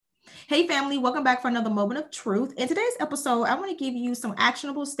Hey family, welcome back for another moment of truth. In today's episode, I want to give you some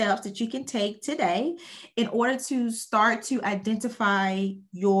actionable steps that you can take today in order to start to identify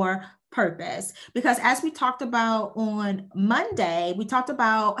your purpose. Because as we talked about on Monday, we talked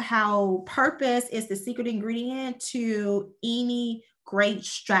about how purpose is the secret ingredient to any great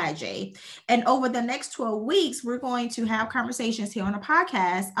strategy. And over the next 12 weeks, we're going to have conversations here on the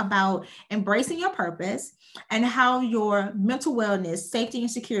podcast about embracing your purpose and how your mental wellness, safety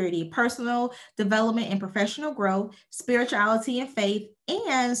and security, personal development and professional growth, spirituality and faith,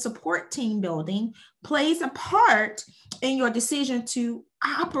 and support team building plays a part in your decision to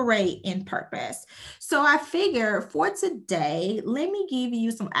operate in purpose. So I figure for today, let me give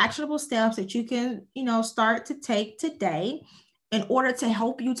you some actionable steps that you can, start to take today in order to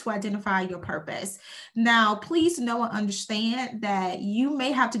help you to identify your purpose. Now, please know and understand that you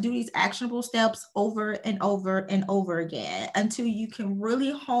may have to do these actionable steps over and over and over again until you can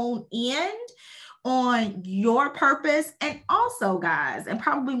really hone in on your purpose. And also, guys, and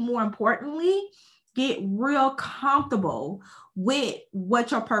probably more importantly, get real comfortable with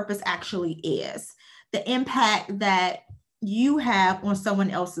what your purpose actually is, the impact that you have on someone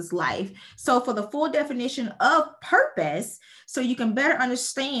else's life. So for the full definition of purpose, so you can better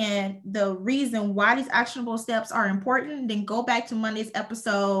understand the reason why these actionable steps are important, then go back to Monday's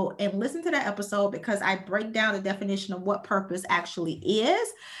episode and listen to that episode, because I break down the definition of what purpose actually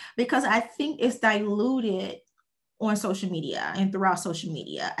is, because I think it's diluted on social media and throughout social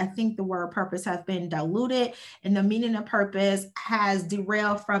media. I think the word purpose has been diluted and the meaning of purpose has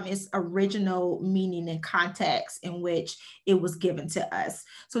derailed from its original meaning and context in which it was given to us.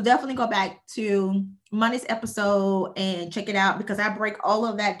 So definitely go back to Monday's episode and check it out, because I break all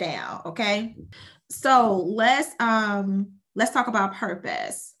of that down. Okay. So let's talk about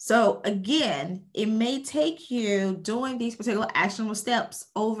purpose. So again, it may take you doing these particular actionable steps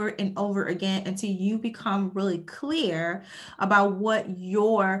over and over again until you become really clear about what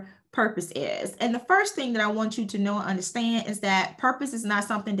your purpose is. And the first thing that I want you to know and understand is that purpose is not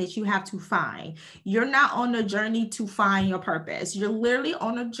something that you have to find. You're not on a journey to find your purpose. You're literally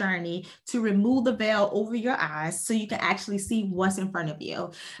on a journey to remove the veil over your eyes so you can actually see what's in front of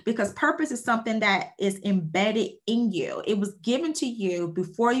you. Because purpose is something that is embedded in you. It was given to you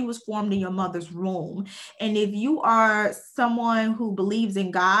before you was formed in your mother's womb. And if you are someone who believes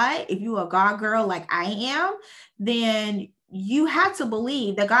in God, if you are a God girl like I am, then you have to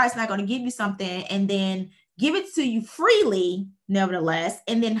believe that God is not going to give you something and then give it to you freely, nevertheless,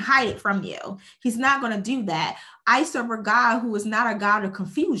 and then hide it from you. He's not going to do that. I serve a God who is not a God of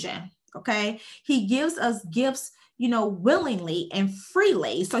confusion. Okay. He gives us gifts, willingly and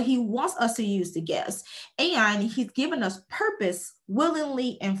freely. So he wants us to use the gifts, and he's given us purpose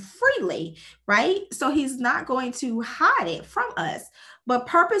willingly and freely, right? So he's not going to hide it from us. But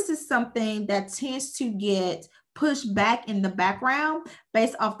purpose is something that tends to get pushed back in the background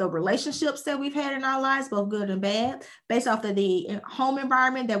based off the relationships that we've had in our lives, both good and bad, based off of the home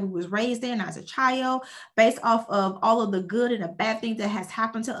environment that we was raised in as a child, based off of all of the good and the bad things that has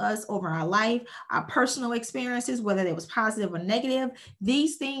happened to us over our life, our personal experiences, whether they was positive or negative.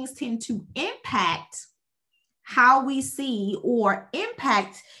 These things tend to impact how we see or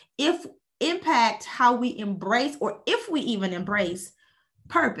impact how we embrace, or if we even embrace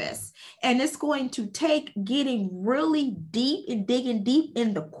purpose. And it's going to take getting really deep and digging deep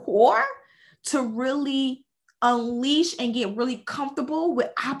in the core to really unleash and get really comfortable with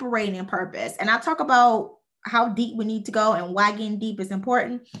operating in purpose. And I'll talk about how deep we need to go and why getting deep is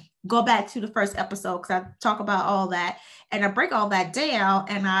important. Go back to the first episode, because I talk about all that and I break all that down,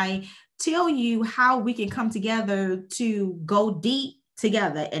 and I tell you how we can come together to go deep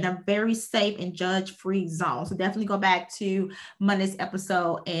together in a very safe and judge-free zone. So definitely go back to Monday's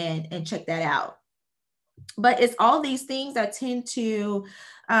episode and check that out. But it's all these things that tend to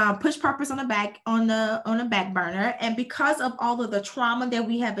push purpose on the back burner. And because of all of the trauma that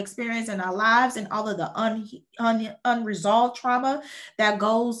we have experienced in our lives and all of the unresolved trauma that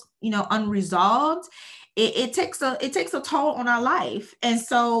goes, unresolved, it takes a toll on our life. And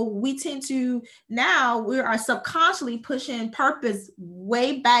so we tend to, now we are subconsciously pushing purpose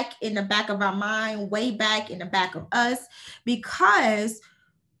way back in the back of our mind, way back in the back of us, because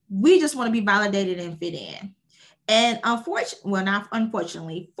we just want to be validated and fit in. And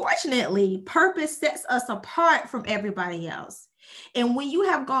fortunately, purpose sets us apart from everybody else. And when you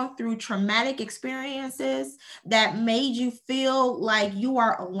have gone through traumatic experiences that made you feel like you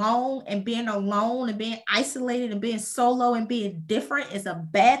are alone and being isolated and being solo and being different is a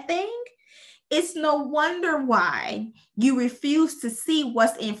bad thing, it's no wonder why you refuse to see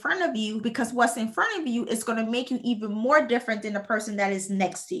what's in front of you, because what's in front of you is going to make you even more different than the person that is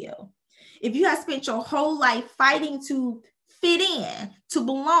next to you. if you have spent your whole life fighting to fit in, to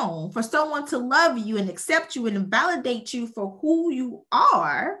belong, for someone to love you and accept you and validate you for who you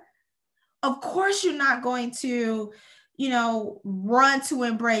are, of course you're not going to, run to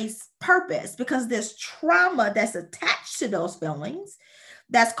embrace purpose, because there's trauma that's attached to those feelings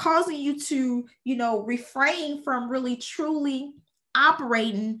that's causing you to, refrain from really truly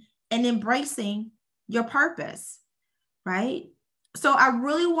operating and embracing your purpose, right? So I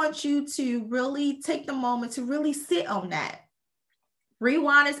really want you to really take the moment to really sit on that.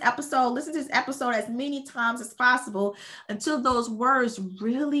 Rewind this episode, listen to this episode as many times as possible until those words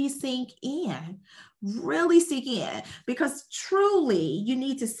really sink in, because truly you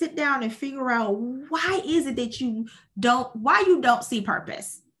need to sit down and figure out why is it that you don't see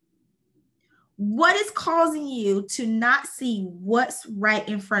purpose? What is causing you to not see what's right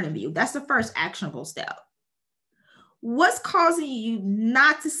in front of you? That's the first actionable step. What's causing you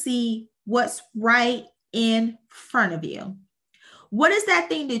not to see what's right in front of you? What is that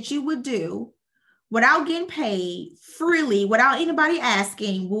thing that you would do without getting paid, freely, without anybody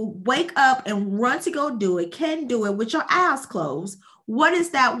asking, will wake up and run to go do it, can do it with your eyes closed? What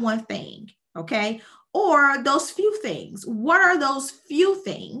is that one thing? Okay. Or those few things. What are those few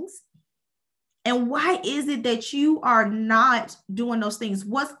things? And why is it that you are not doing those things?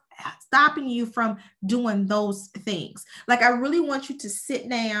 What's stopping you from doing those things? Like, I really want you to sit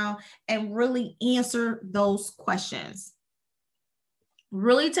down and really answer those questions.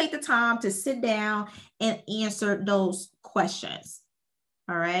 Really take the time to sit down and answer those questions.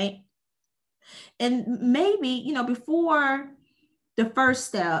 All right. And maybe, before the first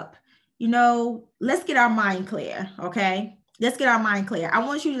step, let's get our mind clear. Okay. Let's get our mind clear. I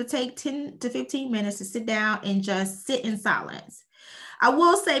want you to take 10 to 15 minutes to sit down and just sit in silence. I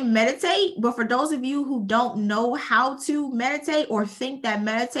will say meditate, but for those of you who don't know how to meditate or think that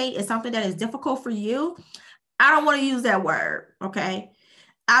meditate is something that is difficult for you, I don't want to use that word. Okay.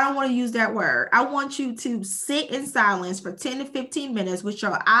 I don't want to use that word. I want you to sit in silence for 10 to 15 minutes with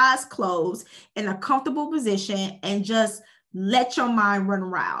your eyes closed in a comfortable position and just let your mind run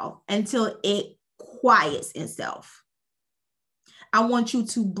around until it quiets itself. I want you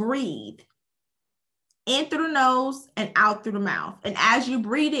to breathe in through the nose and out through the mouth. And as you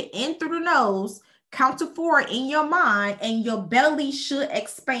breathe it in through the nose, count to 4 in your mind and your belly should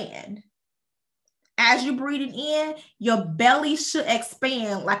expand. As you breathe it in, your belly should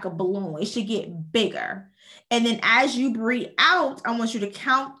expand like a balloon. It should get bigger. And then as you breathe out, I want you to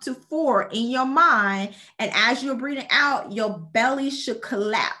count to 4 in your mind. And as you're breathing out, your belly should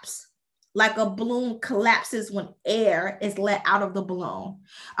collapse like a balloon collapses when air is let out of the balloon.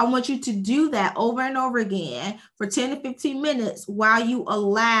 I want you to do that over and over again for 10 to 15 minutes while you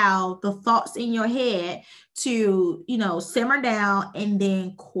allow the thoughts in your head to, simmer down and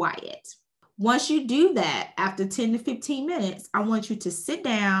then quiet. Once you do that, after 10 to 15 minutes, I want you to sit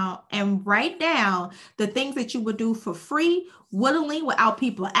down and write down the things that you would do for free, willingly, without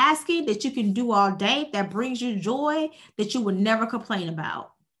people asking, that you can do all day, that brings you joy, that you would never complain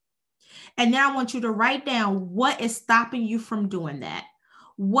about. And now I want you to write down what is stopping you from doing that.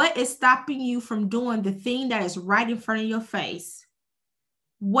 What is stopping you from doing the thing that is right in front of your face?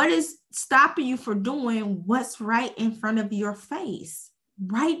 What is stopping you from doing what's right in front of your face?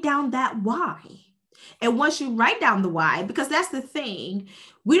 Write down that why. And once you write down the why, because that's the thing,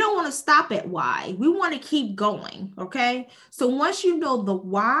 we don't want to stop at why. We want to keep going, okay? So once you know the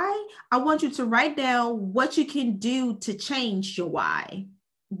why, I want you to write down what you can do to change your why.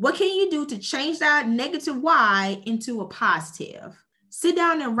 What can you do to change that negative why into a positive? Sit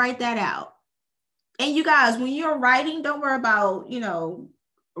down and write that out. And you guys, when you're writing, don't worry about,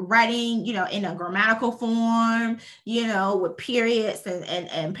 writing, in a grammatical form, with periods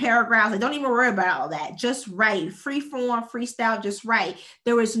and paragraphs. Don't even worry about all that. Just write. Free form, freestyle, just write.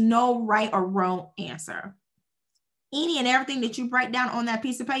 There is no right or wrong answer. Any and everything that you write down on that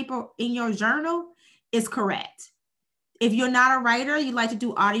piece of paper in your journal is correct. If you're not a writer, you like to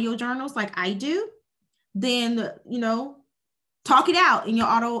do audio journals like I do, then, talk it out in your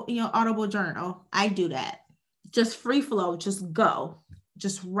Audible journal. I do that. Just free flow, just go.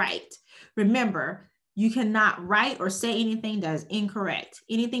 Just write. Remember, you cannot write or say anything that is incorrect.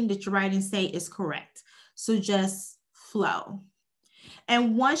 Anything that you write and say is correct. So just flow.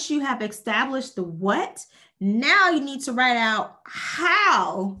 And once you have established the what, now you need to write out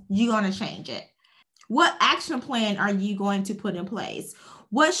how you're going to change it. What action plan are you going to put in place?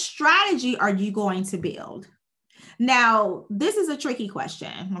 What strategy are you going to build? Now, this is a tricky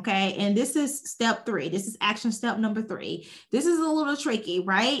question, okay? And this is step 3. This is action step number 3. This is a little tricky,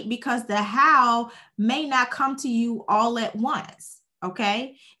 right? Because the how may not come to you all at once.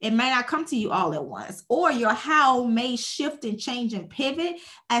 Okay. It may not come to you all at once, or your how may shift and change and pivot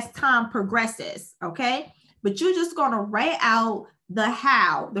as time progresses. Okay. But you're just going to write out the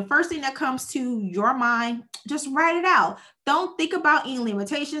how. The first thing that comes to your mind, just write it out. Don't think about any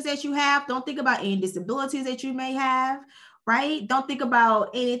limitations that you have. Don't think about any disabilities that you may have, right? Don't think about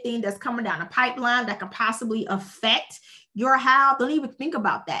anything that's coming down the pipeline that can possibly affect your how. Don't even think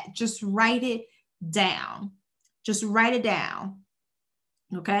about that. Just write it down. Just write it down.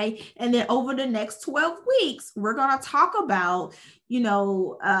 Okay. And then over the next 12 weeks, we're going to talk about,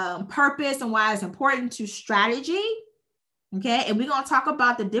 purpose and why it's important to strategy. Okay. And we're going to talk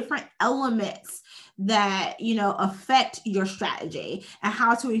about the different elements that, affect your strategy and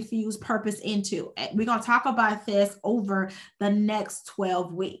how to infuse purpose into it. We're going to talk about this over the next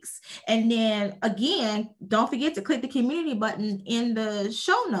 12 weeks. And then again, don't forget to click the community button in the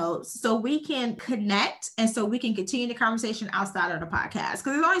show notes so we can connect and so we can continue the conversation outside of the podcast.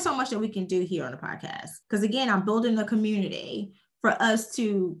 Because there's only so much that we can do here on the podcast. Because again, I'm building a community for us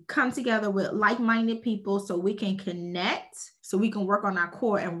to come together with like-minded people so we can connect, so we can work on our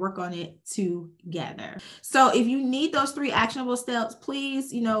core and work on it together. So if you need those 3 actionable steps,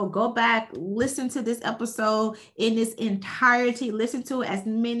 please, go back, listen to this episode in its entirety, listen to it as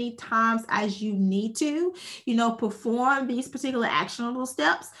many times as you need to, perform these particular actionable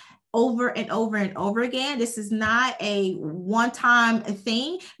steps over and over and over again. This is not a one-time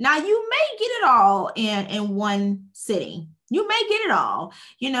thing. Now, you may get it all in one sitting. You may get it all,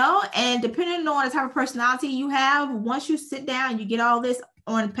 and depending on the type of personality you have, once you sit down, you get all this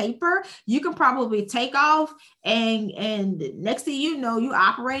on paper, you can probably take off and next thing you know, you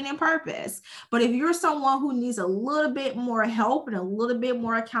operate in purpose. But if you're someone who needs a little bit more help and a little bit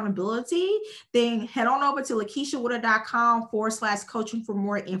more accountability, then head on over to LaKeishaWoodard.com/coaching for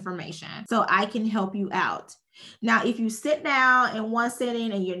more information so I can help you out. Now, if you sit down in one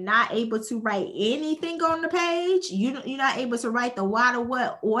sitting and you're not able to write anything on the page, you're not able to write the why, the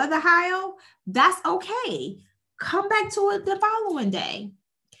what, or the how, that's okay. Come back to it the following day.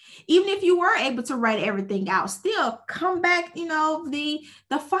 Even if you were able to write everything out, still come back,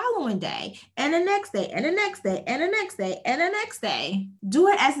 the following day and the next day and the next day and the next day and the next day. Do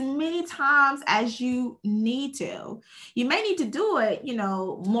it as many times as you need to. You may need to do it,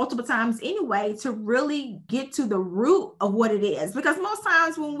 multiple times anyway, to really get to the root of what it is. Because most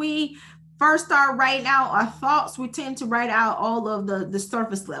times when we first start writing out our thoughts, we tend to write out all of the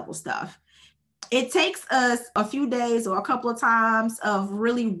surface level stuff. It takes us a few days or a couple of times of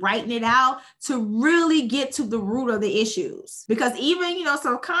really writing it out to really get to the root of the issues. Because even,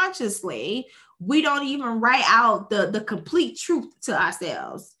 subconsciously, we don't even write out the complete truth to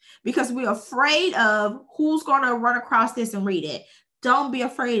ourselves because we're afraid of who's going to run across this and read it. Don't be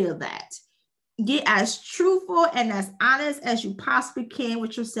afraid of that. Get as truthful and as honest as you possibly can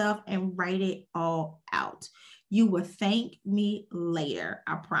with yourself and write it all out. You will thank me later,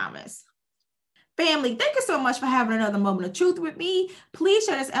 I promise. Family, thank you so much for having another moment of truth with me. Please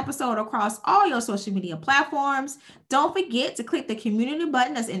share this episode across all your social media platforms. Don't forget to click the community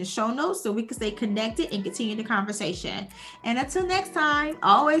button that's in the show notes so we can stay connected and continue the conversation. And until next time,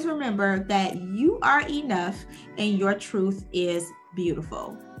 always remember that you are enough and your truth is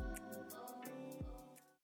beautiful.